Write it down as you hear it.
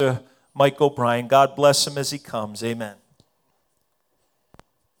Mike O'Brien. God bless him as he comes. Amen.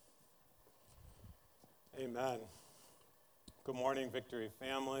 Amen. Good morning, Victory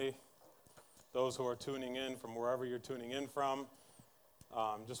family. Those who are tuning in from wherever you're tuning in from.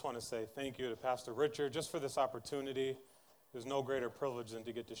 Just want to say thank you to Pastor Richard just for this opportunity. There's no greater privilege than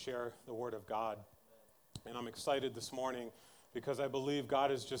to get to share the Word of God. And I'm excited this morning because I believe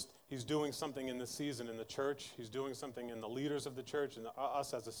God He's doing something in this season in the church. He's doing something in the leaders of the church and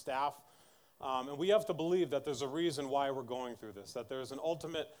us as a staff. And we have to believe that there's a reason why we're going through this, that there's an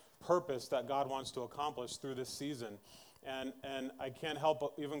ultimate purpose that God wants to accomplish through this season. And I can't help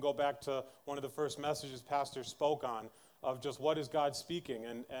but even go back to one of the first messages Pastor spoke on, of just what is God speaking,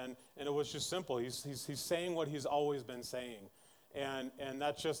 and it was just simple. He's saying what he's always been saying, and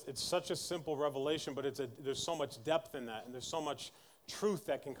that's just, it's such a simple revelation, but there's so much depth in that, and there's so much truth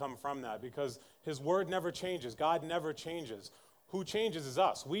that can come from that, because his word never changes. God never changes. Who changes is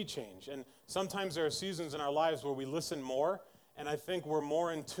us. We change, and sometimes there are seasons in our lives where we listen more, and I think we're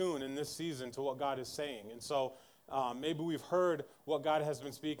more in tune in this season to what God is saying, and so maybe we've heard what God has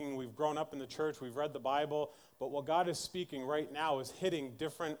been speaking. We've grown up in the church. We've read the Bible. But what God is speaking right now is hitting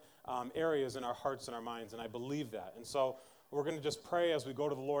different areas in our hearts and our minds, and I believe that. And so we're going to just pray as we go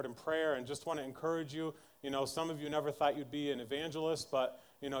to the Lord in prayer, and just want to encourage you. You know, some of you never thought you'd be an evangelist, but,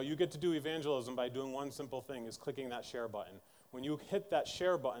 you know, you get to do evangelism by doing one simple thing, is clicking that share button. When you hit that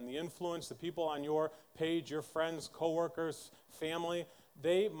share button, the influence, the people on your page, your friends, coworkers, family,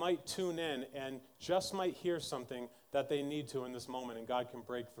 they might tune in and just might hear something that they need to in this moment, and God can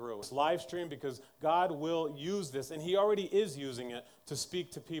break through. It's live stream because God will use this, and he already is using it to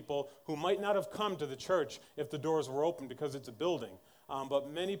speak to people who might not have come to the church if the doors were open because it's a building.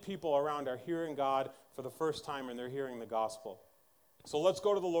 But many people around are hearing God for the first time, and they're hearing the gospel. So let's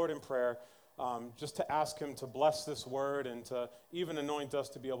go to the Lord in prayer, just to ask him to bless this word and to even anoint us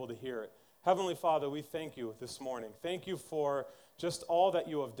to be able to hear it. Heavenly Father, we thank you this morning. Thank you for just all that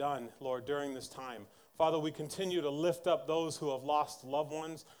you have done, Lord, during this time. Father, we continue to lift up those who have lost loved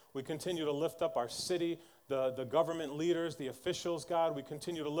ones. We continue to lift up our city, the government leaders, the officials, God. We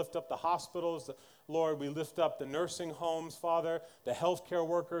continue to lift up the hospitals. Lord, we lift up the nursing homes, Father, the healthcare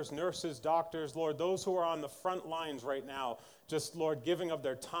workers, nurses, doctors, Lord, those who are on the front lines right now, just, Lord, giving of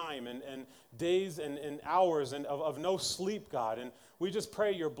their time and days and hours and of no sleep, God. And we just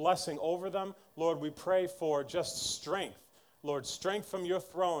pray your blessing over them. Lord, we pray for just strength. Lord, strength from your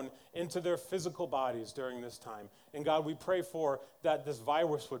throne into their physical bodies during this time. And God, we pray for that this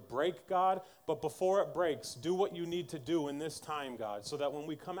virus would break, God, but before it breaks, do what you need to do in this time, God, so that when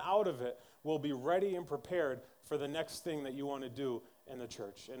we come out of it, we'll be ready and prepared for the next thing that you want to do in the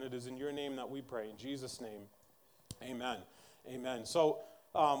church. And it is in your name that we pray. In Jesus' name, amen. Amen. So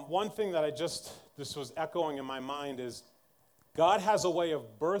one thing that this was echoing in my mind is God has a way of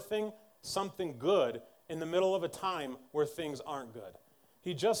birthing something good in the middle of a time where things aren't good.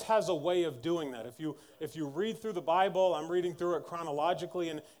 He just has a way of doing that. If you read through the Bible, I'm reading through it chronologically,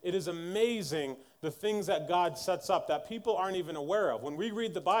 and it is amazing the things that God sets up that people aren't even aware of. When we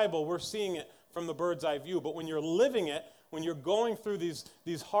read the Bible, we're seeing it from the bird's eye view, but when you're living it, when you're going through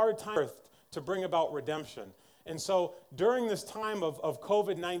these hard times to bring about redemption. And so during this time of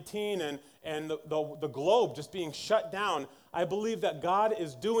COVID-19 and the globe just being shut down, I believe that God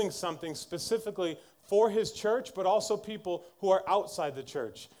is doing something specifically for his church, but also people who are outside the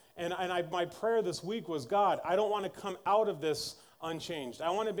church. And my prayer this week was, God, I don't want to come out of this unchanged. I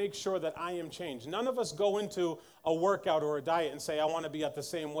want to make sure that I am changed. None of us go into a workout or a diet and say, I want to be at the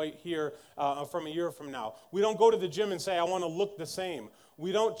same weight here from a year from now. We don't go to the gym and say, I want to look the same.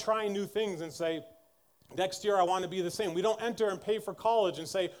 We don't try new things and say, next year I want to be the same. We don't enter and pay for college and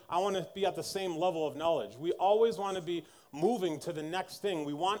say, I want to be at the same level of knowledge. We always want to be moving to the next thing.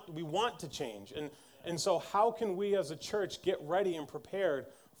 We want to change. And so how can we as a church get ready and prepared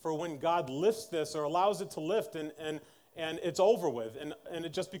for when God lifts this or allows it to lift and it's over with and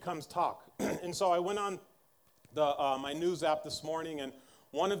it just becomes talk? And so I went on my news app this morning, and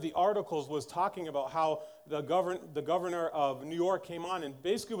one of the articles was talking about how the governor of New York came on and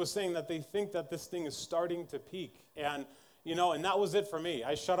basically was saying that they think that this thing is starting to peak. And and that was it for me.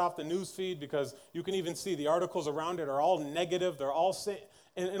 I shut off the news feed because you can even see the articles around it are all negative. They're all saying,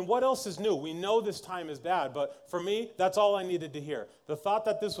 and what else is new? We know this time is bad, but for me, that's all I needed to hear. The thought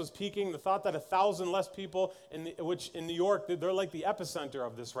that this was peaking, the thought that 1,000 less people, which in New York, they're like the epicenter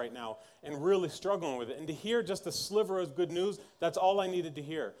of this right now and really struggling with it. And to hear just a sliver of good news, that's all I needed to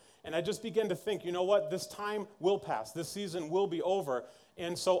hear. And I just began to think, you know what? This time will pass. This season will be over.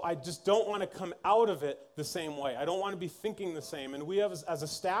 And so I just don't want to come out of it the same way. I don't want to be thinking the same. And we have, as a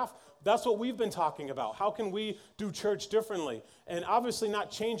staff, that's what we've been talking about. How can we do church differently? And obviously not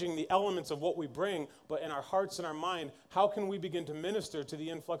changing the elements of what we bring, but in our hearts and our mind, how can we begin to minister to the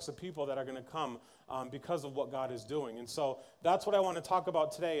influx of people that are going to come because of what God is doing? And so that's what I want to talk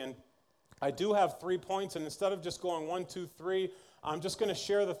about today. And I do have 3 points, and instead of just going 1, 2, 3, I'm just going to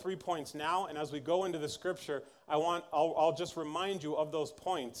share the 3 points now. And as we go into the scripture, I'll just remind you of those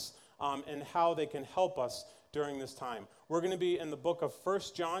points and how they can help us during this time. We're going to be in the book of 1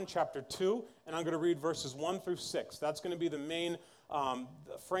 John chapter 2, and I'm going to read verses 1 through 6. That's going to be the main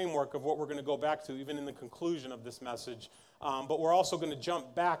framework of what we're going to go back to, even in the conclusion of this message. But we're also going to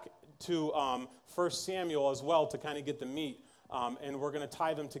jump back to 1 Samuel as well to kind of get the meat. And we're going to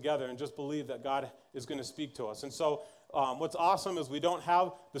tie them together and just believe that God is going to speak to us. And so what's awesome is we don't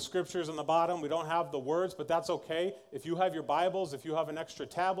have the scriptures on the bottom. We don't have the words, but that's okay. If you have your Bibles, if you have an extra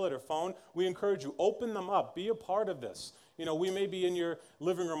tablet or phone, we encourage you, open them up. Be a part of this. You know, we may be in your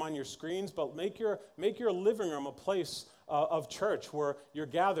living room on your screens, but make your living room a place of church where you're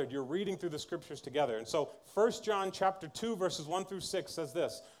gathered, you're reading through the scriptures together. And so 1 John chapter 2, verses 1 through 6 says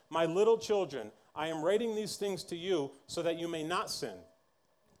this, "My little children, I am writing these things to you so that you may not sin.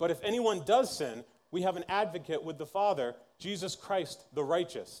 But if anyone does sin, we have an advocate with the Father, Jesus Christ the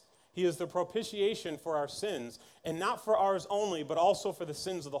righteous. He is the propitiation for our sins, and not for ours only, but also for the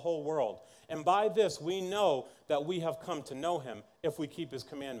sins of the whole world. And by this we know that we have come to know him, if we keep his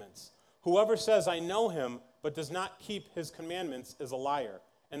commandments. Whoever says, 'I know him,' but does not keep his commandments is a liar,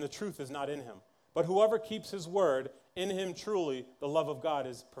 and the truth is not in him. But whoever keeps his word, in him truly the love of God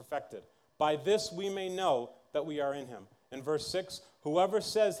is perfected. By this we may know that we are in him." In verse 6, "Whoever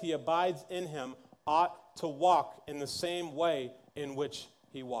says he abides in him ought to walk in the same way in which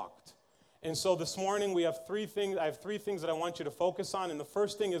he walked." And so this morning we have 3 things. I have 3 things that I want you to focus on. And the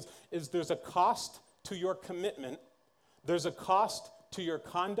first thing is there's a cost to your commitment, there's a cost to your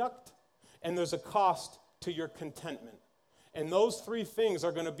conduct, and there's a cost to your contentment. And those 3 things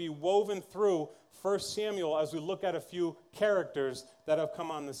are going to be woven through 1 Samuel as we look at a few characters that have come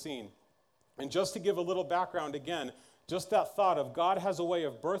on the scene. And just to give a little background again, just that thought of God has a way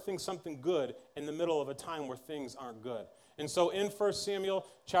of birthing something good in the middle of a time where things aren't good. And so in 1 Samuel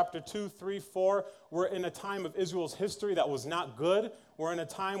chapter 2, 3, 4, we're in a time of Israel's history that was not good. We're in a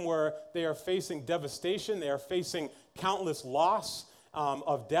time where they are facing devastation. They are facing countless loss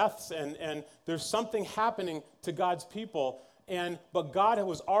of deaths. And there's something happening to God's people. But God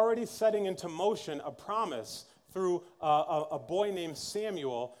was already setting into motion a promise through a boy named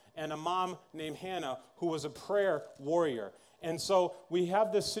Samuel and a mom named Hannah, who was a prayer warrior. And so we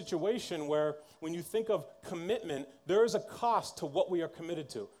have this situation where when you think of commitment, there is a cost to what we are committed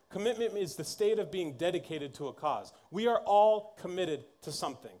to. Commitment is the state of being dedicated to a cause. We are all committed to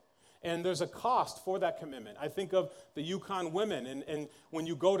something. And there's a cost for that commitment. I think of the Yukon women, and when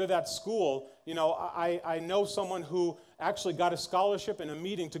you go to that school, you know, I know someone who actually got a scholarship and a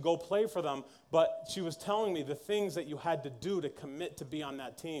meeting to go play for them, but she was telling me the things that you had to do to commit to be on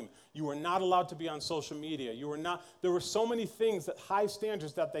that team. You were not allowed to be on social media. There were so many things, that high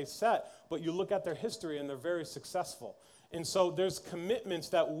standards that they set, but you look at their history and they're very successful. And so there's commitments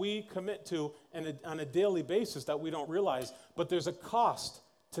that we commit to on a daily basis that we don't realize, but there's a cost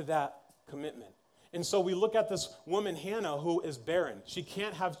to that commitment. And so we look at this woman, Hannah, who is barren. She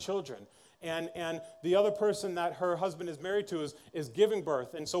can't have children. And the other person that her husband is married to is giving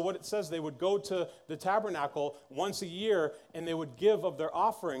birth. And so what it says, they would go to the tabernacle once a year and they would give of their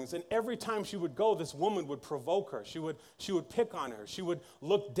offerings. And every time she would go, this woman would provoke her. She would pick on her. She would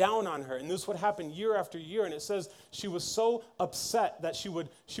look down on her. And this would happen year after year. And it says she was so upset that she would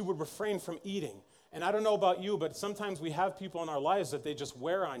refrain from eating. And I don't know about you, but sometimes we have people in our lives that they just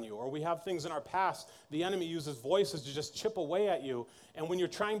wear on you, or we have things in our past. The enemy uses voices to just chip away at you. And when you're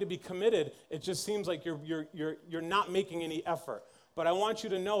trying to be committed, it just seems like you're not making any effort. But I want you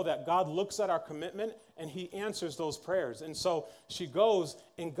to know that God looks at our commitment and he answers those prayers. And so she goes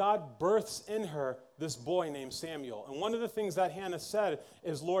and God births in her this boy named Samuel. And one of the things that Hannah said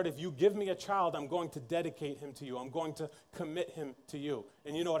is, "Lord, if you give me a child, I'm going to dedicate him to you. I'm going to commit him to you."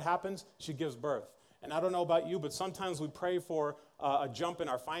 And you know what happens? She gives birth. And I don't know about you, but sometimes we pray for a jump in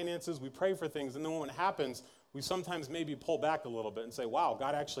our finances. We pray for things, and then when it happens, we sometimes maybe pull back a little bit and say, wow,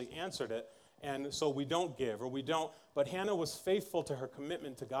 God actually answered it, and so we don't give, or we don't. But Hannah was faithful to her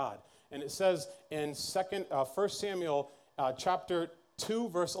commitment to God. And it says in 1 Samuel chapter 2,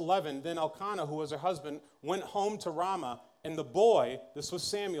 verse 11, "Then Elkanah, who was her husband, went home to Ramah, and the boy," this was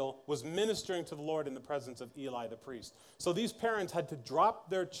Samuel, "was ministering to the Lord in the presence of Eli the priest." So these parents had to drop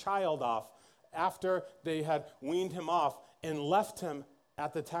their child off after they had weaned him off and left him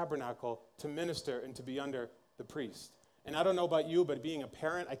at the tabernacle to minister and to be under the priest. And I don't know about you, but being a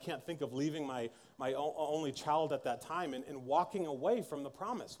parent, I can't think of leaving my only child at that time and walking away from the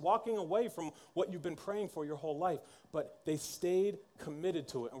promise, walking away from what you've been praying for your whole life. But they stayed committed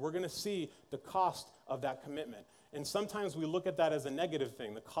to it, and we're going to see the cost of that commitment. And sometimes we look at that as a negative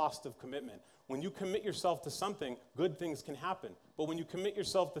thing, the cost of commitment. When you commit yourself to something, good things can happen. But when you commit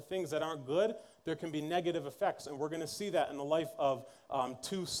yourself to things that aren't good, there can be negative effects. And we're going to see that in the life of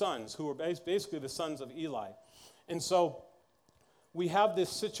two sons who were basically the sons of Eli. And so we have this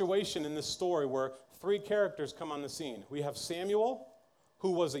situation in this story where three characters come on the scene. We have Samuel,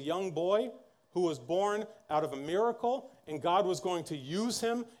 who was a young boy, who was born out of a miracle, and God was going to use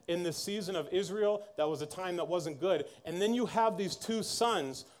him in this season of Israel. That was a time that wasn't good. And then you have these two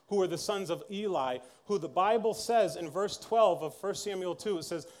sons who are the sons of Eli, who the Bible says in verse 12 of 1 Samuel 2, it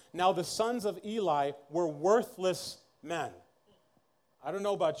says, "Now the sons of Eli were worthless men." I don't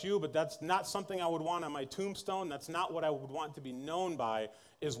know about you, but that's not something I would want on my tombstone. That's not what I would want to be known by,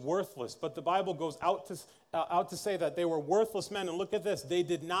 is worthless. But the Bible goes out to say that they were worthless men. And look at this. They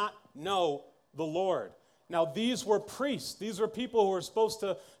did not know the Lord. Now, these were priests. These were people who were supposed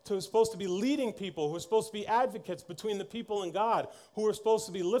to be leading people, who were supposed to be advocates between the people and God, who were supposed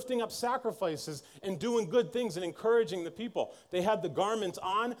to be lifting up sacrifices and doing good things and encouraging the people. They had the garments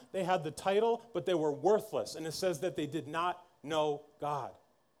on, they had the title, but they were worthless. And it says that they did not know God.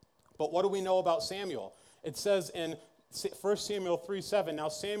 But what do we know about Samuel? It says in 1 Samuel 3:7, "Now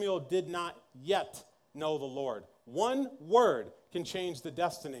Samuel did not yet know the Lord." One word can change the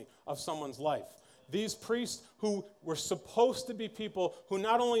destiny of someone's life. These priests who were supposed to be people who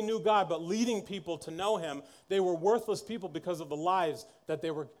not only knew God, but leading people to know him, they were worthless people because of the lives that they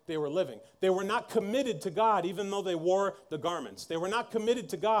were living. They were not committed to God even though they wore the garments. They were not committed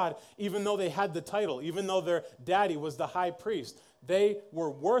to God even though they had the title, even though their daddy was the high priest. They were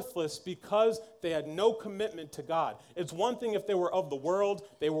worthless because they had no commitment to God. It's one thing if they were of the world,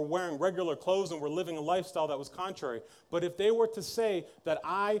 they were wearing regular clothes and were living a lifestyle that was contrary. But if they were to say that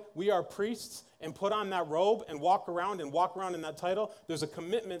we are priests and put on that robe and walk around in that title, there's a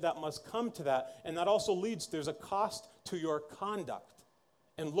commitment that must come to that. And that also there's a cost to your conduct.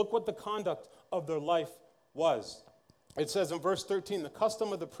 And look what the conduct of their life was. It says in verse 13, "The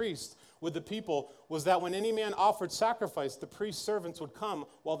custom of the priest with the people was that when any man offered sacrifice, the priest's servants would come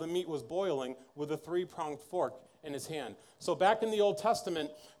while the meat was boiling with a three-pronged fork in his hand." So back in the Old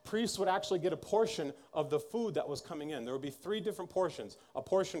Testament, priests would actually get a portion of the food that was coming in. There would be three different portions: a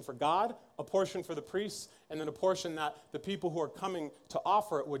portion for God, a portion for the priests, and then a portion that the people who are coming to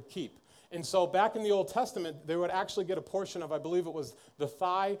offer it would keep. And so back in the Old Testament, they would actually get a portion of, I believe it was the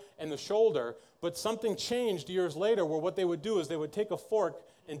thigh and the shoulder, but something changed years later where what they would do is they would take a fork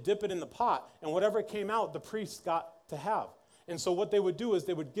and dip it in the pot, and whatever came out, the priests got to have. And so what they would do is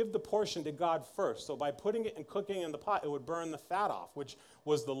they would give the portion to God first. So by putting it and cooking it in the pot, it would burn the fat off, which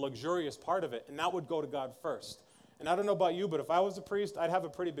was the luxurious part of it, and that would go to God first. And I don't know about you, but if I was a priest, I'd have a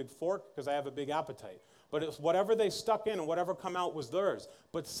pretty big fork because I have a big appetite. But it's whatever they stuck in and whatever come out was theirs.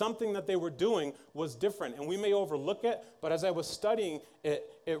 But something that they were doing was different. And we may overlook it, but as I was studying it,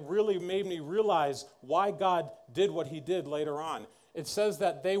 it really made me realize why God did what he did later on. It says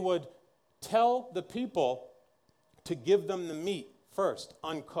that they would tell the people to give them the meat first,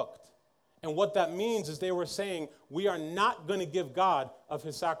 uncooked. And what that means is they were saying, we are not going to give God of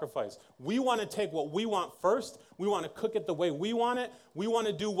his sacrifice. We want to take what we want first. We want to cook it the way we want it. We want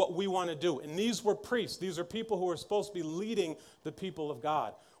to do what we want to do. And these were priests. These are people who are supposed to be leading the people of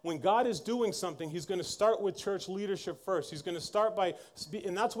God. When God is doing something, he's going to start with church leadership first. He's going to start by,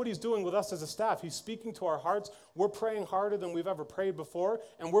 and that's what he's doing with us as a staff. He's speaking to our hearts. We're praying harder than we've ever prayed before,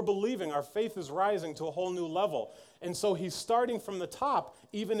 and we're believing our faith is rising to a whole new level. And so he's starting from the top,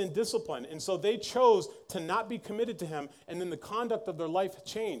 even in discipline. And so they chose to not be committed to him, and then the conduct of their life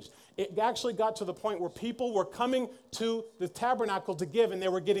changed. It actually got to the point where people were coming to the tabernacle to give, and they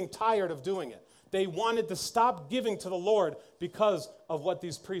were getting tired of doing it. They wanted to stop giving to the Lord because of what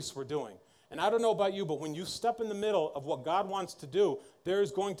these priests were doing. And I don't know about you, but when you step in the middle of what God wants to do, there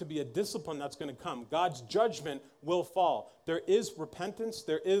is going to be a discipline that's going to come. God's judgment will fall. There is repentance,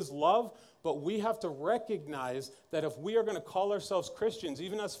 there is love, but we have to recognize that if we are going to call ourselves Christians,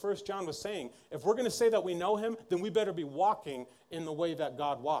 even as 1 John was saying, if we're going to say that we know him, then we better be walking in the way that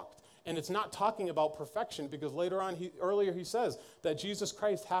God walked. And it's not talking about perfection, because later on, earlier he says that Jesus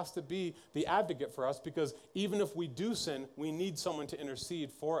Christ has to be the advocate for us, because even if we do sin, we need someone to intercede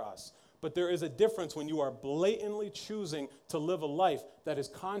for us. But there is a difference when you are blatantly choosing to live a life that is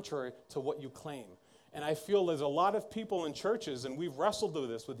contrary to what you claim. And I feel there's a lot of people in churches, and we've wrestled with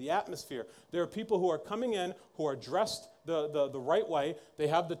this, with the atmosphere. There are people who are coming in who are dressed the right way. They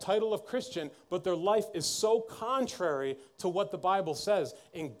have the title of Christian, but their life is so contrary to what the Bible says.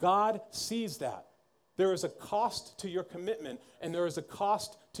 And God sees that. There is a cost to your commitment, and there is a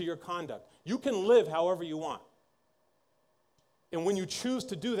cost to your conduct. You can live however you want. And when you choose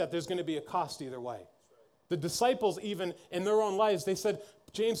to do that, there's going to be a cost either way. The disciples, even in their own lives, they said,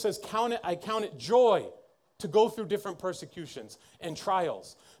 James says, I count it joy to go through different persecutions and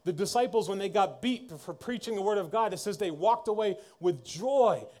trials. The disciples, when they got beat for preaching the word of God, it says they walked away with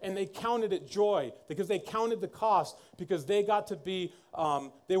joy, and they counted it joy because they counted the cost, because they got to be,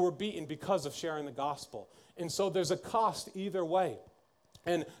 they were beaten because of sharing the gospel. And so there's a cost either way.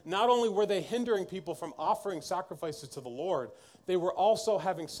 And not only were they hindering people from offering sacrifices to the Lord, they were also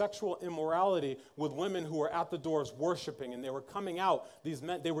having sexual immorality with women who were at the doors worshiping, and they were coming out, these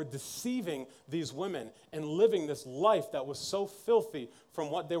men, they were deceiving these women and living this life that was so filthy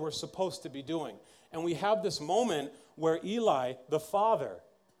from what they were supposed to be doing. And we have this moment where Eli, the father,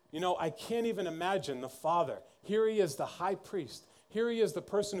 I can't even imagine the father. Here he is, the high priest. Here he is, the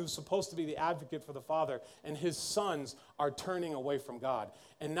person who's supposed to be the advocate for the Father, and his sons are turning away from God.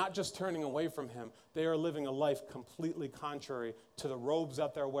 And not just turning away from him, they are living a life completely contrary to the robes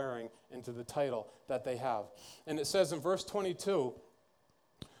that they're wearing and to the title that they have. And it says in verse 22,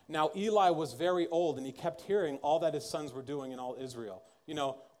 now Eli was very old, and he kept hearing all that his sons were doing in all Israel.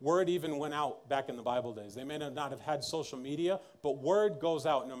 Word even went out back in the Bible days. They may not have had social media, but word goes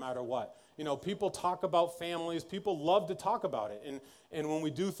out no matter what. People talk about families. People love to talk about it. And when we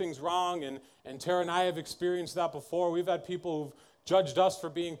do things wrong, and Tara and I have experienced that before, we've had people who've judged us for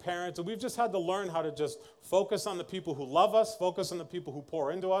being parents, and we've just had to learn how to just focus on the people who love us, focus on the people who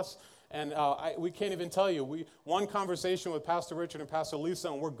pour into us. And we can't even tell you. One conversation with Pastor Richard and Pastor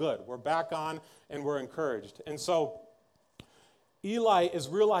Lisa, and we're good. We're back on, and we're encouraged. And so Eli is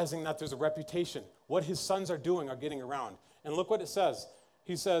realizing that there's a reputation. What his sons are doing are getting around. And look what it says.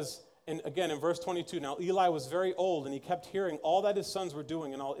 He says, and again, in verse 22, now Eli was very old, and he kept hearing all that his sons were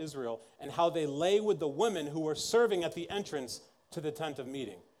doing in all Israel, and how they lay with the women who were serving at the entrance to the tent of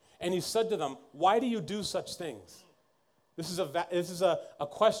meeting. And he said to them, why do you do such things? This is a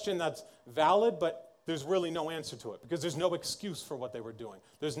question that's valid, but there's really no answer to it, because there's no excuse for what they were doing.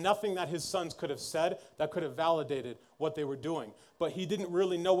 There's nothing that his sons could have said that could have validated what they were doing. But he didn't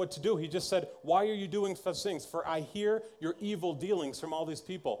really know what to do. He just said, why are you doing such things? For I hear your evil dealings from all these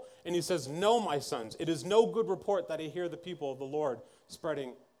people. And he says, no, my sons, it is no good report that I hear the people of the Lord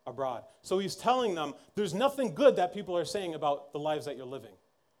spreading abroad. So he's telling them, there's nothing good that people are saying about the lives that you're living.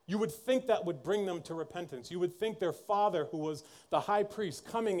 You would think that would bring them to repentance. You would think their father, who was the high priest,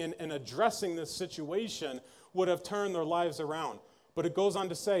 coming in and addressing this situation would have turned their lives around. But it goes on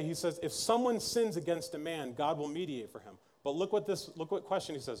to say, he says, if someone sins against a man, God will mediate for him. But look what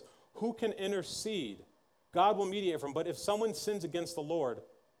question he says. Who can intercede? God will mediate for him. But if someone sins against the Lord,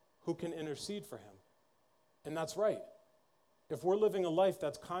 who can intercede for him? And that's right. If we're living a life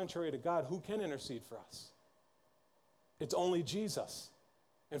that's contrary to God, who can intercede for us? It's only Jesus.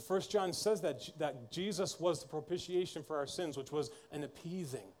 And 1 John says that Jesus was the propitiation for our sins, which was an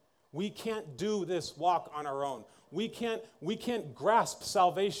appeasing. We can't do this walk on our own. We can't grasp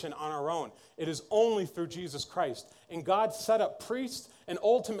salvation on our own. It is only through Jesus Christ. And God set up priests and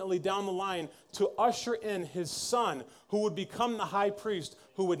ultimately down the line to usher in his son, who would become the high priest,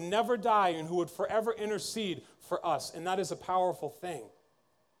 who would never die and who would forever intercede for us. And that is a powerful thing.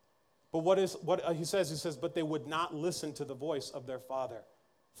 But what he says, but they would not listen to the voice of their father,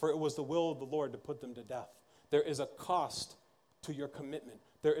 for it was the will of the Lord to put them to death. There is a cost to your commitment.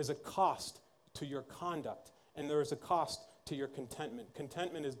 There is a cost to your conduct. And there is a cost to your contentment.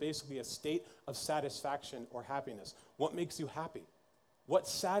 Contentment is basically a state of satisfaction or happiness. What makes you happy? What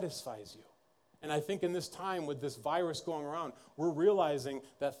satisfies you? And I think in this time with this virus going around, we're realizing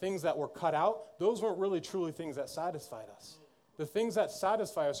that things that were cut out, those weren't really truly things that satisfied us. The things that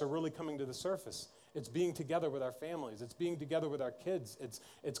satisfy us are really coming to the surface. It's being together with our families. It's being together with our kids.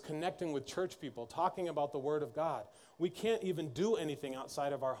 It's connecting with church people, talking about the Word of God. We can't even do anything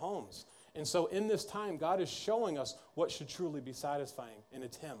outside of our homes. And so in this time, God is showing us what should truly be satisfying, and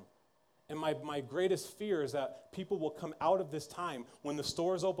it's him. And my greatest fear is that people will come out of this time when the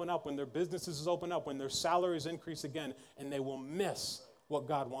stores open up, when their businesses open up, when their salaries increase again, and they will miss what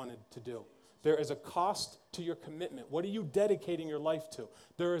God wanted to do. There is a cost to your commitment. What are you dedicating your life to?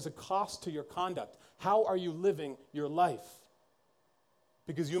 There is a cost to your conduct. How are you living your life?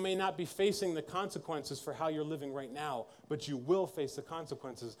 Because you may not be facing the consequences for how you're living right now, but you will face the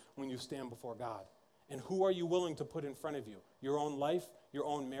consequences when you stand before God. And who are you willing to put in front of you? Your own life, your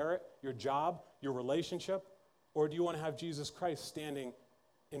own merit, your job, your relationship? Or do you want to have Jesus Christ standing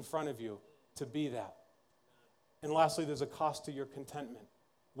in front of you to be that? And lastly, there's a cost to your contentment.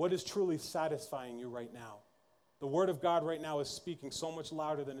 What is truly satisfying you right now? The Word of God right now is speaking so much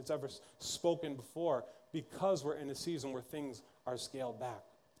louder than it's ever spoken before because we're in a season where things are scaled back.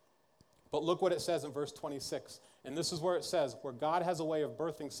 But look what it says in verse 26. And this is where it says, where God has a way of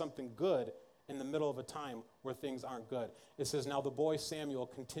birthing something good in the middle of a time where things aren't good. It says, now the boy Samuel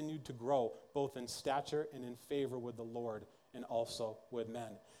continued to grow both in stature and in favor with the Lord and also with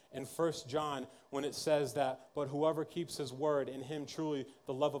men. In 1 John, when it says that, but whoever keeps his word, in him truly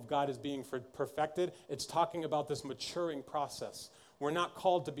the love of God is being perfected, it's talking about this maturing process. We're not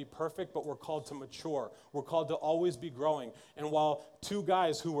called to be perfect, but we're called to mature. We're called to always be growing. And while two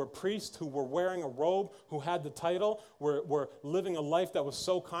guys who were priests, who were wearing a robe, who had the title, were living a life that was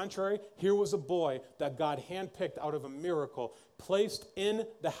so contrary, here was a boy that God handpicked out of a miracle, placed in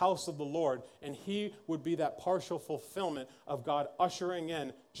the house of the Lord, and he would be that partial fulfillment of God ushering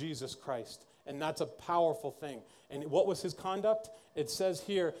in Jesus Christ. And that's a powerful thing. And what was his conduct? It says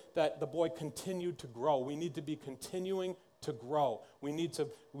here that the boy continued to grow. We need to be continuing to grow. We need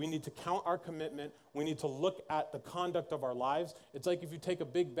to count our commitment. We need to look at the conduct of our lives. It's like if you take a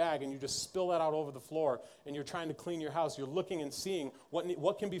big bag and you just spill that out over the floor and you're trying to clean your house, you're looking and seeing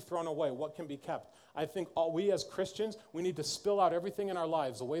what can be thrown away, what can be kept. I think we as Christians, we need to spill out everything in our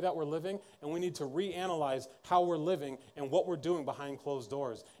lives, the way that we're living, and we need to reanalyze how we're living and what we're doing behind closed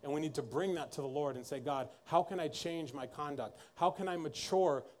doors. And we need to bring that to the Lord and say, God, how can I change my conduct? How can I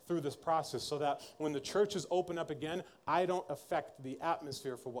mature through this process so that when the churches open up again, I don't affect the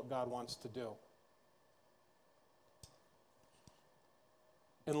atmosphere for what God wants to do?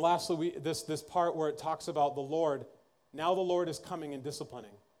 And lastly, this part where it talks about the Lord, now the Lord is coming and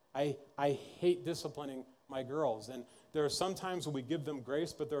disciplining. I hate disciplining my girls. And there are some times when we give them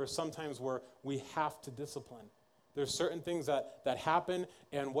grace, but there are some times where we have to discipline. There's certain things that happen,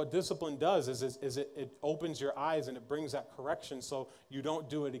 and what discipline does is it opens your eyes and it brings that correction so you don't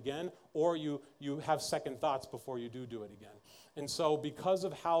do it again, or you have second thoughts before you do it again. And so because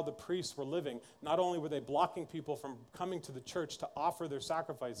of how the priests were living, not only were they blocking people from coming to the church to offer their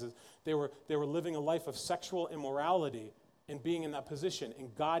sacrifices, they were living a life of sexual immorality and being in that position.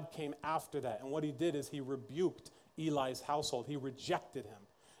 And God came after that. And what he did is he rebuked Eli's household. He rejected him.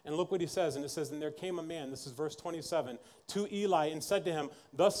 And look what he says, and it says, and there came a man, this is verse 27, to Eli and said to him,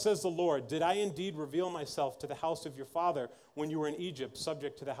 thus says the Lord, did I indeed reveal myself to the house of your father when you were in Egypt,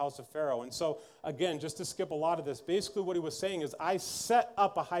 subject to the house of Pharaoh? And so, again, just to skip a lot of this, basically what he was saying is, I set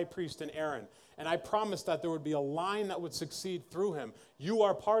up a high priest in Aaron, and I promised that there would be a line that would succeed through him. You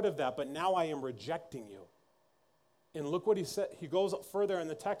are part of that, but now I am rejecting you. And look what he said. He goes further in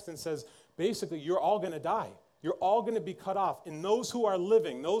the text and says, basically, you're all going to die. You're all going to be cut off. And those who are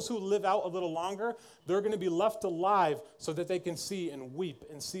living, those who live out a little longer, they're going to be left alive so that they can see and weep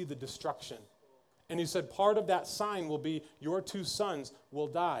and see the destruction. And he said, part of that sign will be your two sons will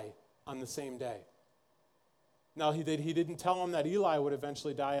die on the same day. Now, he didn't tell him that Eli would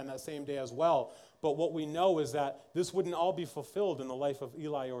eventually die on that same day as well. But what we know is that this wouldn't all be fulfilled in the life of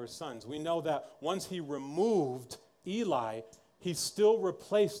Eli or his sons. We know that once he removed Eli, he still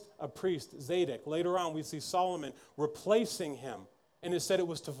replaced a priest, Zadok. Later on, we see Solomon replacing him. And it said it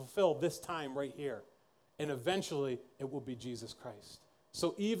was to fulfill this time right here. And eventually, it will be Jesus Christ.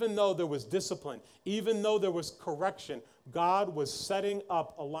 So even though there was discipline, even though there was correction, God was setting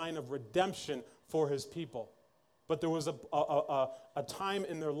up a line of redemption for his people. But there was a time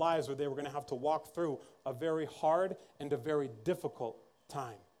in their lives where they were going to have to walk through a very hard and a very difficult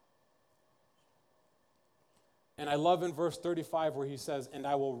time. And I love in verse 35 where he says, and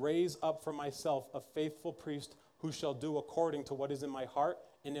I will raise up for myself a faithful priest who shall do according to what is in my heart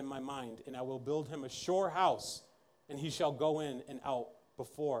and in my mind. And I will build him a sure house, and he shall go in and out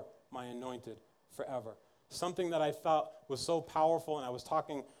before my anointed forever. Something that I thought was so powerful, and I was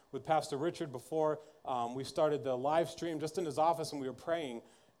talking with Pastor Richard before we started the live stream, just in his office, and we were praying.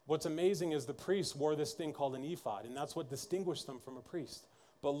 What's amazing is the priests wore this thing called an ephod, and that's what distinguished them from a priest.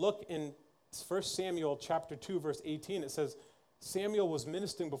 But look in 1 Samuel chapter 2, verse 18, it says, Samuel was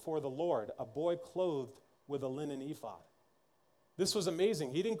ministering before the Lord, a boy clothed with a linen ephod. This was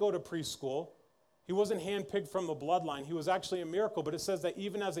amazing. He didn't go to preschool. He wasn't handpicked from the bloodline. He was actually a miracle, but it says that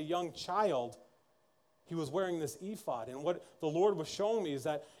even as a young child, he was wearing this ephod. And what the Lord was showing me is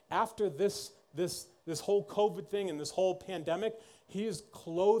that after this whole COVID thing and this whole pandemic, he is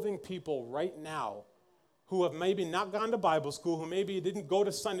clothing people right now who have maybe not gone to Bible school, who maybe didn't go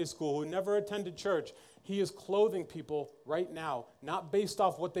to Sunday school, who never attended church, he is clothing people right now, not based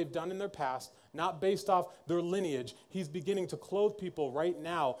off what they've done in their past, not based off their lineage. He's beginning to clothe people right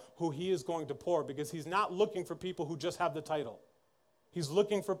now who he is going to pour, because he's not looking for people who just have the title. He's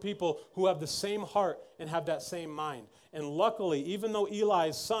looking for people who have the same heart and have that same mind. And luckily, even though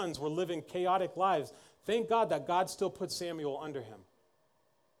Eli's sons were living chaotic lives, thank God that God still put Samuel under him.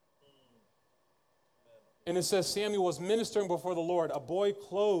 And it says Samuel was ministering before the Lord, a boy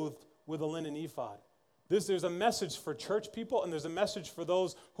clothed with a linen ephod. There's a message for church people, and there's a message for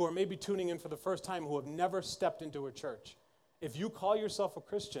those who are maybe tuning in for the first time who have never stepped into a church. If you call yourself a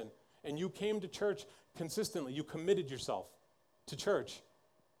Christian and you came to church consistently, you committed yourself to church,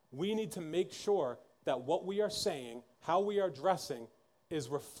 we need to make sure that what we are saying, how we are dressing, is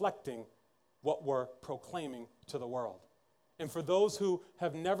reflecting what we're proclaiming to the world. And for those who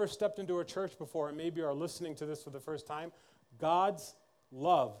have never stepped into a church before and maybe are listening to this for the first time, God's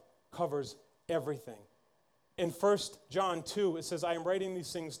love covers everything. In 1 John 2, it says, I am writing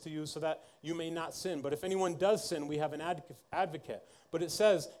these things to you so that you may not sin. But if anyone does sin, we have an advocate. But it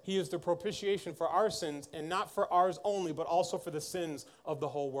says he is the propitiation for our sins, and not for ours only, but also for the sins of the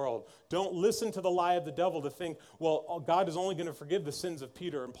whole world. Don't listen to the lie of the devil to think, well, God is only going to forgive the sins of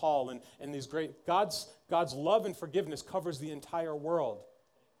Peter and Paul and these great. God's love and forgiveness covers the entire world.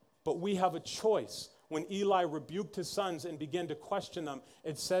 But we have a choice. When Eli rebuked his sons and began to question them,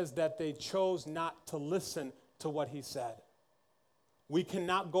 it says that they chose not to listen to what he said. We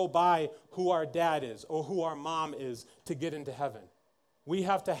cannot go by who our dad is or who our mom is to get into heaven. We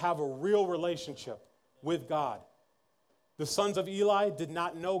have to have a real relationship with God. The sons of Eli did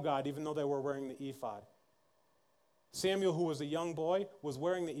not know God even though they were wearing the ephod. Samuel, who was a young boy, was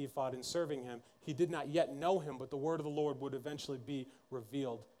wearing the ephod and serving him. He did not yet know him, but the word of the Lord would eventually be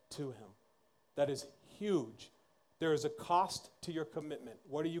revealed to him. That is huge. There is a cost to your commitment.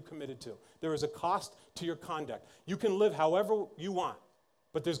 What are you committed to? There is a cost to your conduct. You can live however you want,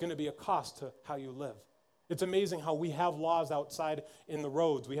 but there's going to be a cost to how you live. It's amazing how we have laws outside in the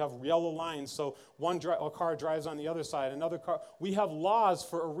roads. We have yellow lines, so a car drives on the other side, another car. We have laws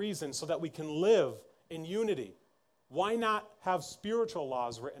for a reason so that we can live in unity. Why not have spiritual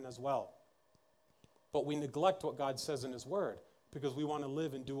laws written as well? But we neglect what God says in his word because we want to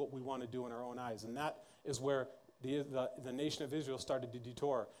live and do what we want to do in our own eyes. And that is where the nation of Israel started to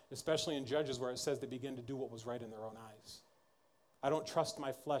detour, especially in Judges where it says they began to do what was right in their own eyes. I don't trust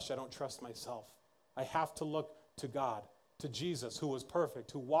my flesh. I don't trust myself. I have to look to God, to Jesus, who was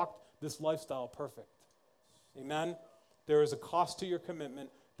perfect, who walked this lifestyle perfect. Amen? There is a cost to your commitment.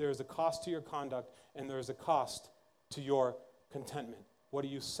 There is a cost to your conduct. And there is a cost to your contentment. What are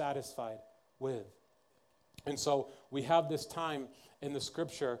you satisfied with? And so we have this time in the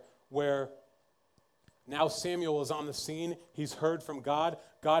scripture where now Samuel is on the scene. He's heard from God.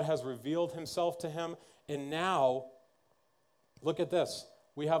 God has revealed himself to him. And now, look at this.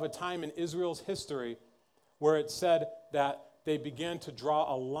 We have a time in Israel's history where it said that they began to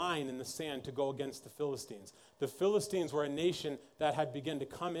draw a line in the sand to go against the Philistines. The Philistines were a nation that had begun to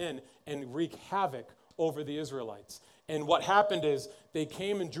come in and wreak havoc over the Israelites. And what happened is they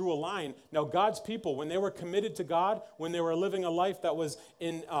came and drew a line. Now, God's people, when they were committed to God, when they were living a life that was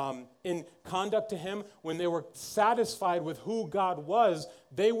in conduct to him, when they were satisfied with who God was,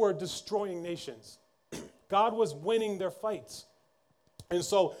 they were destroying nations. God was winning their fights. And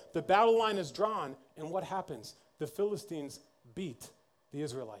so the battle line is drawn, and what happens? The Philistines beat the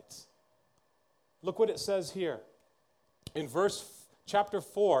Israelites. Look what it says here. In chapter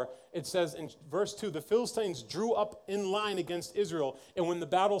 4, it says in verse 2, the Philistines drew up in line against Israel, and when the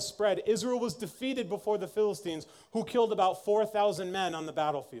battle spread, Israel was defeated before the Philistines, who killed about 4,000 men on the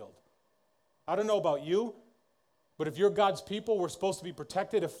battlefield. I don't know about you, but if you're God's people, we're supposed to be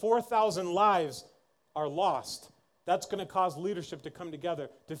protected. If 4,000 lives are lost, that's going to cause leadership to come together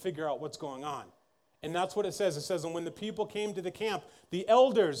to figure out what's going on. And that's what it says. It says, and when the people came to the camp, the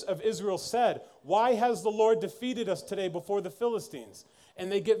elders of Israel said, why has the Lord defeated us today before the Philistines?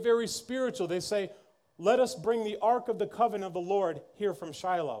 And they get very spiritual. They say, let us bring the ark of the covenant of the Lord here from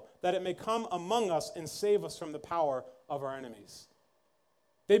Shiloh, that it may come among us and save us from the power of our enemies.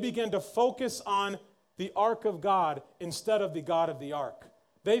 They began to focus on the ark of God instead of the God of the ark.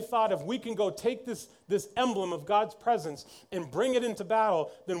 They thought if we can go take this emblem of God's presence and bring it into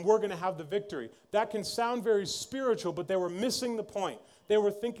battle, then we're going to have the victory. That can sound very spiritual, but they were missing the point. They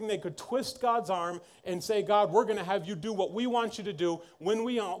were thinking they could twist God's arm and say, God, we're going to have you do what we want you to do when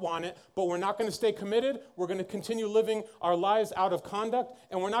we want it, but we're not going to stay committed. We're going to continue living our lives out of conduct,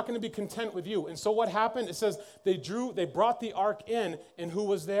 and we're not going to be content with you. And so what happened? It says they brought the ark in, and who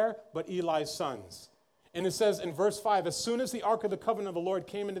was there? But Eli's sons. And it says in verse 5, as soon as the ark of the covenant of the Lord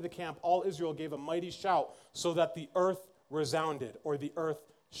came into the camp, all Israel gave a mighty shout so that the earth resounded, or the earth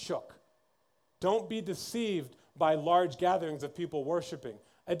shook. Don't be deceived by large gatherings of people worshiping.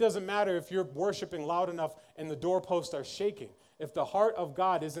 It doesn't matter if you're worshiping loud enough and the doorposts are shaking. If the heart of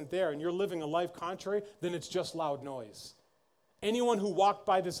God isn't there and you're living a life contrary, then it's just loud noise. Anyone who walked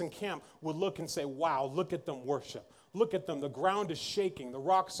by this camp would look and say, wow, look at them worship. Look at them. The ground is shaking. The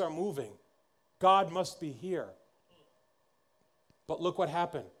rocks are moving. God must be here. But look what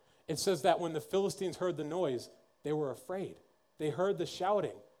happened. It says that when the Philistines heard the noise, they were afraid. They heard the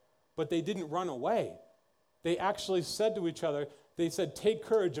shouting, but they didn't run away. They actually said to each other, they said, take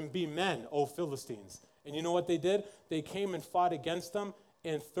courage and be men, O Philistines. And you know what they did? They came and fought against them,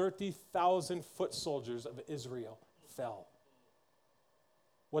 and 30,000 foot soldiers of Israel fell.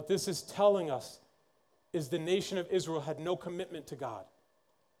 What this is telling us is the nation of Israel had no commitment to God.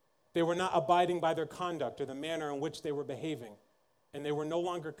 They were not abiding by their conduct or the manner in which they were behaving, and they were no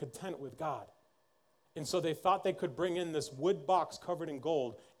longer content with God. And so they thought they could bring in this wood box covered in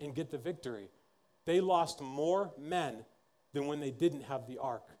gold and get the victory. They lost more men than when they didn't have the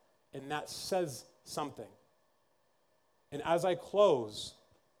ark, and that says something. And as I close,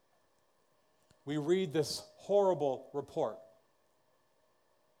 we read this horrible report.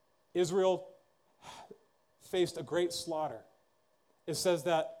 Israel faced a great slaughter. It says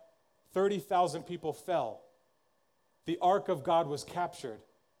that 30,000 people fell. The ark of God was captured,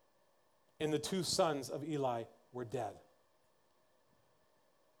 and the two sons of Eli were dead.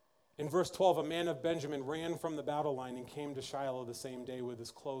 In verse 12, a man of Benjamin ran from the battle line and came to Shiloh the same day with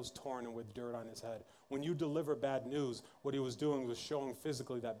his clothes torn and with dirt on his head. When you deliver bad news, what he was doing was showing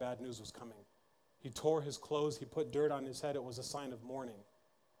physically that bad news was coming. He tore his clothes, he put dirt on his head. It was a sign of mourning.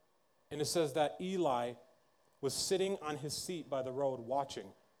 And it says that Eli was sitting on his seat by the road watching,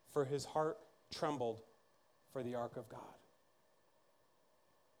 for his heart trembled for the ark of God.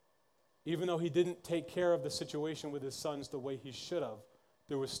 Even though he didn't take care of the situation with his sons the way he should have,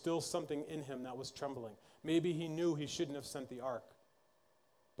 there was still something in him that was trembling. Maybe he knew he shouldn't have sent the ark,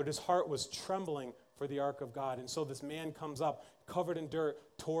 but his heart was trembling for the ark of God. And so this man comes up, covered in dirt,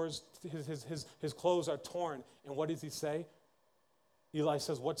 his clothes are torn. And what does he say? Eli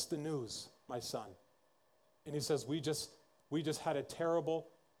says, what's the news, my son? And he says, we just had a terrible,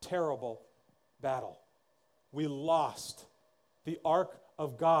 terrible battle. We lost. The ark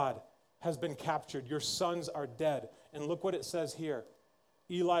of God has been captured. Your sons are dead. And look what it says here.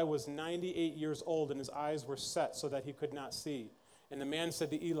 Eli was 98 years old, and his eyes were set so that he could not see. And the man said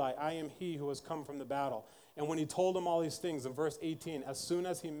to Eli, I am he who has come from the battle. And when he told him all these things, in verse 18, as soon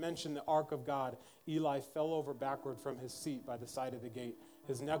as he mentioned the ark of God, Eli fell over backward from his seat by the side of the gate.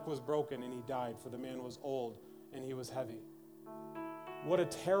 His neck was broken, and he died, for the man was old, and he was heavy. What a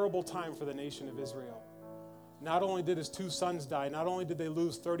terrible time for the nation of Israel. Not only did his two sons die, not only did they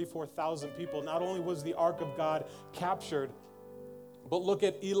lose 34,000 people, not only was the ark of God captured, but look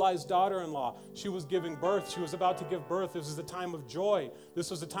at Eli's daughter-in-law. She was giving birth. She was about to give birth. This was a time of joy.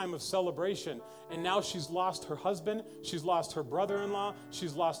 This was a time of celebration. And now she's lost her husband. She's lost her brother-in-law.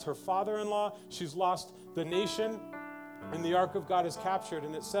 She's lost her father-in-law. She's lost the nation. And the ark of God is captured.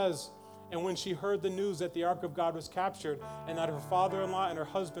 And it says, and when she heard the news that the ark of God was captured and that her father-in-law and her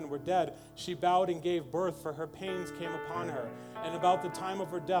husband were dead, she bowed and gave birth, for her pains came upon her. And about the time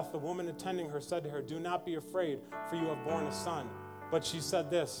of her death, the woman attending her said to her, do not be afraid, for you have borne a son. But she said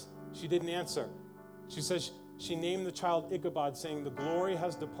this. She didn't answer. She says she named the child Ichabod, saying, the glory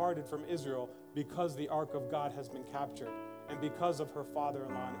has departed from Israel because the ark of God has been captured and because of her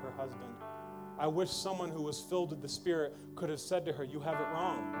father-in-law and her husband. I wish someone who was filled with the Spirit could have said to her, you have it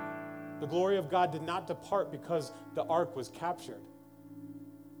wrong. The glory of God did not depart because the ark was captured.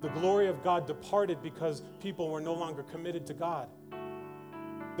 The glory of God departed because people were no longer committed to God.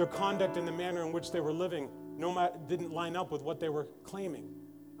 Their conduct and the manner in which they were living didn't line up with what they were claiming.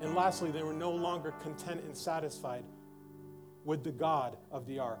 And lastly, they were no longer content and satisfied with the God of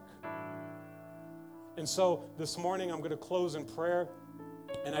the ark. And so this morning I'm going to close in prayer,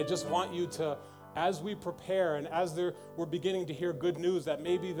 and I just want you to, as we prepare and as we're beginning to hear good news that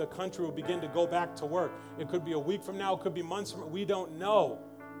maybe the country will begin to go back to work. It could be a week from now, it could be months from now, we don't know.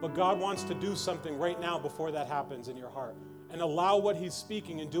 But God wants to do something right now before that happens in your heart. And allow what he's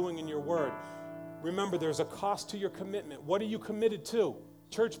speaking and doing in your word. Remember, there's a cost to your commitment. What are you committed to?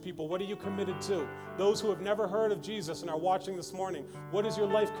 Church people, what are you committed to? Those who have never heard of Jesus and are watching this morning, what is your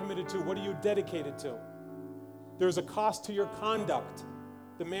life committed to? What are you dedicated to? There's a cost to your conduct.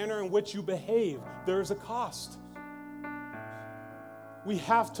 The manner in which you behave, there's a cost. We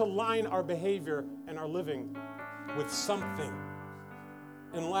have to line our behavior and our living with something.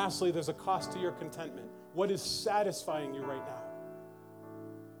 And lastly, there's a cost to your contentment. What is satisfying you right now?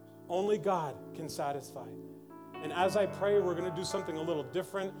 Only God can satisfy. And as I pray, we're going to do something a little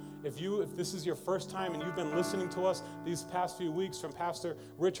different. If this is your first time and you've been listening to us these past few weeks, from Pastor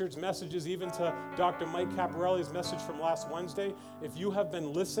Richard's messages, even to Dr. Mike Caparelli's message from last Wednesday, if you have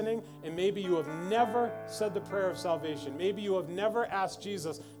been listening and maybe you have never said the prayer of salvation, maybe you have never asked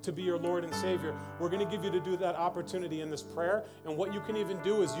Jesus to be your Lord and Savior, we're going to give you to do that opportunity in this prayer. And what you can even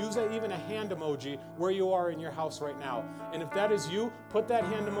do is use even a hand emoji where you are in your house right now. And if that is you, put that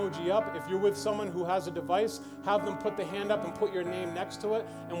hand emoji up. If you're with someone who has a device, have them put the hand up and put your name next to it.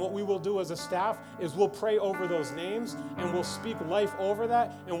 And what we will do as a staff is we'll pray over those names and we'll speak life over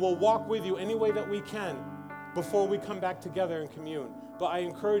that, and we'll walk with you any way that we can before we come back together and commune. But I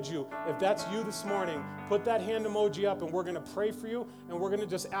encourage you, if that's you this morning, put that hand emoji up and we're going to pray for you, and we're going to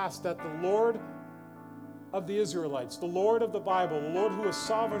just ask that the Lord of the Israelites, the Lord of the Bible, the Lord who is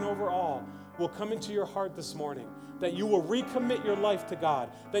sovereign over all, will come into your heart this morning, that you will recommit your life to God,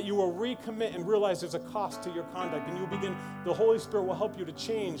 that you will recommit and realize there's a cost to your conduct, and the Holy Spirit will help you to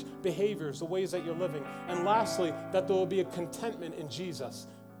change behaviors, the ways that you're living. And lastly, that there will be a contentment in Jesus,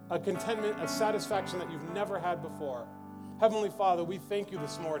 a contentment, a satisfaction that you've never had before. Heavenly Father, we thank you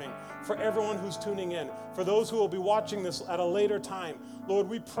this morning for everyone who's tuning in, for those who will be watching this at a later time. Lord,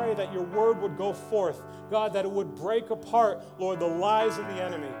 we pray that your word would go forth, God, that it would break apart, Lord, the lies of the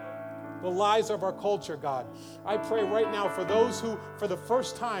enemy, the lies of our culture, God. I pray right now for those who, for the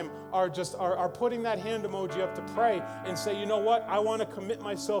first time, are putting that hand emoji up to pray and say, you know what, I want to commit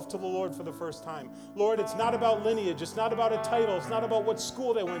myself to the Lord for the first time. Lord, it's not about lineage. It's not about a title. It's not about what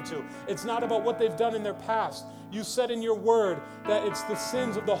school they went to. It's not about what they've done in their past. You said in your word that it's the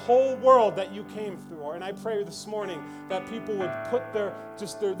sins of the whole world that you came through. And I pray this morning that people would put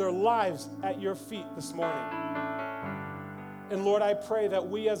their lives at your feet this morning. And Lord, I pray that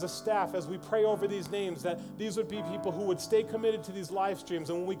we as a staff, as we pray over these names, that these would be people who would stay committed to these live streams.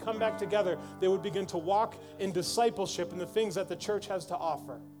 And when we come back together, they would begin to walk in discipleship and the things that the church has to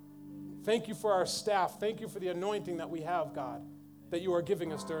offer. Thank you for our staff. Thank you for the anointing that we have, God, that you are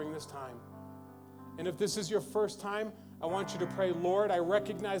giving us during this time. And if this is your first time, I want you to pray, Lord, I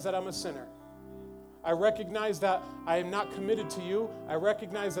recognize that I'm a sinner. I recognize that I am not committed to you. I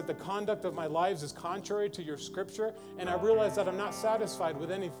recognize that the conduct of my lives is contrary to your scripture, and I realize that I'm not satisfied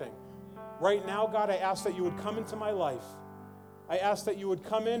with anything. Right now, God, I ask that you would come into my life. I ask that you would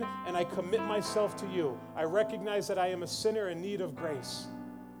come in, and I commit myself to you. I recognize that I am a sinner in need of grace.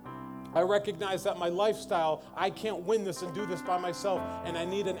 I recognize that my lifestyle, I can't win this and do this by myself, and I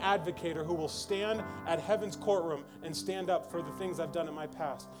need an advocator who will stand at heaven's courtroom and stand up for the things I've done in my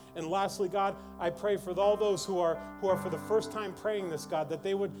past. And lastly, God, I pray for all those who are for the first time praying this, God, that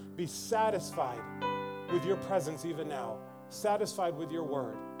they would be satisfied with your presence even now, satisfied with your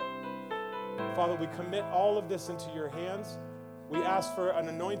word. Father, we commit all of this into your hands. We ask for an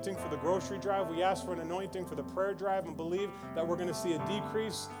anointing for the grocery drive. We ask for an anointing for the prayer drive, and believe that we're going to see a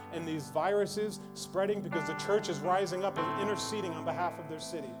decrease in these viruses spreading because the church is rising up and interceding on behalf of their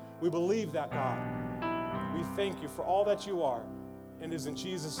city. We believe that, God. We thank you for all that you are. And it is in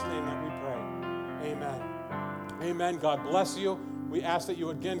Jesus' name that we pray. Amen. Amen. God bless you. We ask that you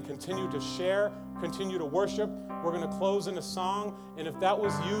again continue to share, continue to worship. We're going to close in a song. And if that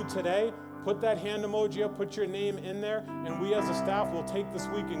was you today, put that hand emoji up, put your name in there, and we as a staff will take this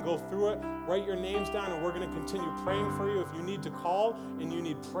week and go through it, write your names down, and we're going to continue praying for you. If you need to call and you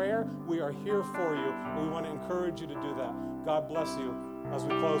need prayer, we are here for you. We want to encourage you to do that. God bless you as we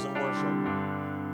close in worship.